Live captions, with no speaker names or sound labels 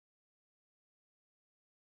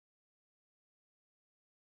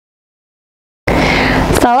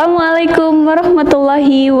Assalamualaikum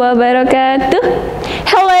warahmatullahi wabarakatuh.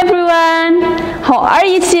 Hello everyone, how are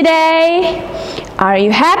you today? Are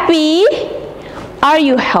you happy? Are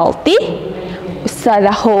you healthy?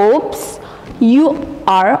 Ustazah hopes you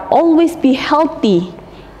are always be healthy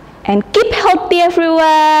and keep healthy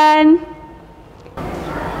everyone.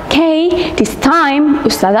 Okay, this time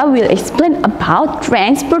Ustazah will explain about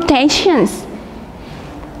transportations.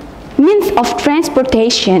 Means of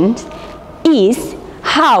transportation is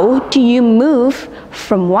how do you move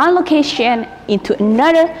from one location into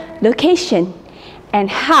another location, and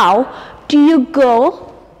how do you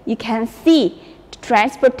go? You can see the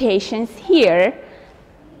transportations here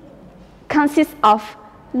consists of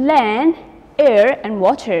land, air, and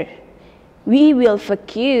water. We will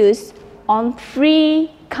focus on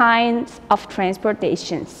three kinds of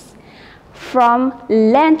transportations. From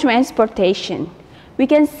land transportation, we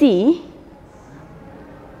can see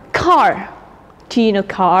car. Do you know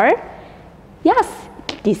car? Yes,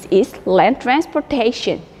 this is land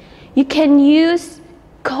transportation. You can use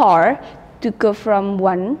car to go from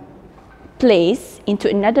one place into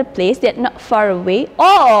another place that's not far away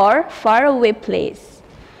or far away place.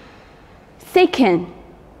 Second,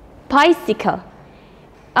 bicycle.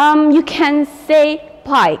 You can say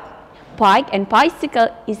bike. Bike and bicycle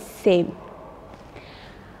is same.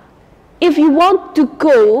 If you want to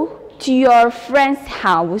go to your friend's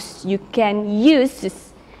house, you can use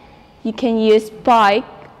bike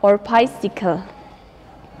or bicycle.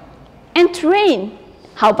 And train.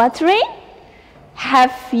 How about train?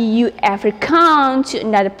 Have you ever gone to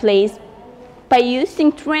another place by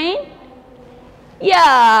using train?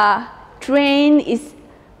 Yeah, train is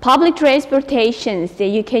public transportation that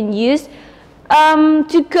you can use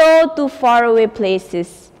to go to faraway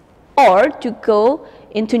places or to go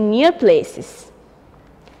into near places.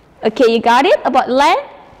 Okay, you got it about land?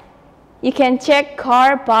 You can check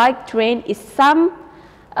car, bike, train is some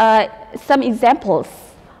examples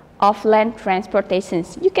of land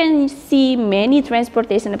transportations. You can see many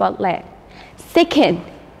transportation about land. Second,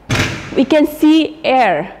 we can see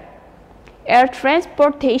air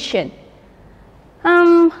transportation.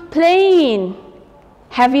 Plane.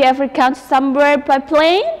 Have you ever gone somewhere by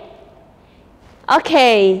plane?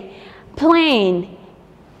 Okay, plane.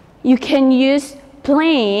 You can use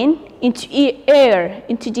plane into the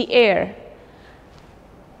air.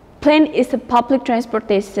 Plane is a public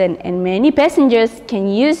transportation and many passengers can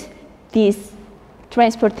use these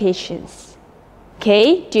transportations.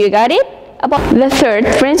 Okay, do you got it? About the third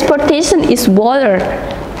transportation is water.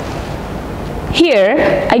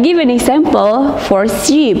 Here, I give an example for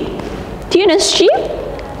ship. Do you know ship?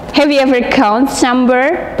 Have you ever gone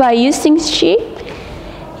somewhere by using ship?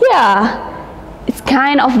 Yeah. It's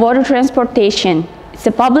kind of water transportation. It's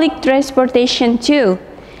a public transportation too.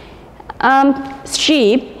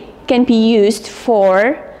 Ship can be used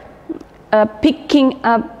for picking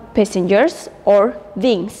up passengers or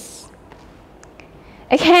things.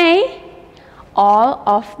 Okay, all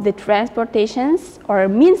of the transportations or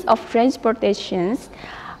means of transportations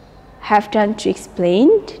have done to explain.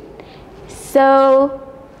 So,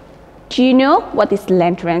 do you know what is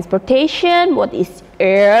land transportation? What is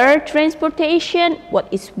air transportation?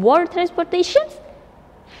 What is water transportation?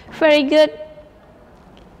 Very good.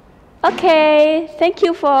 Okay, thank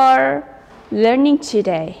you for learning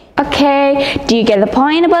today. Okay, do you get the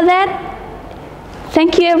point about that?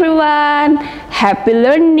 Thank you everyone. Happy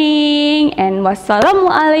learning and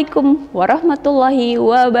wassalamualaikum warahmatullahi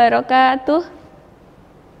wabarakatuh.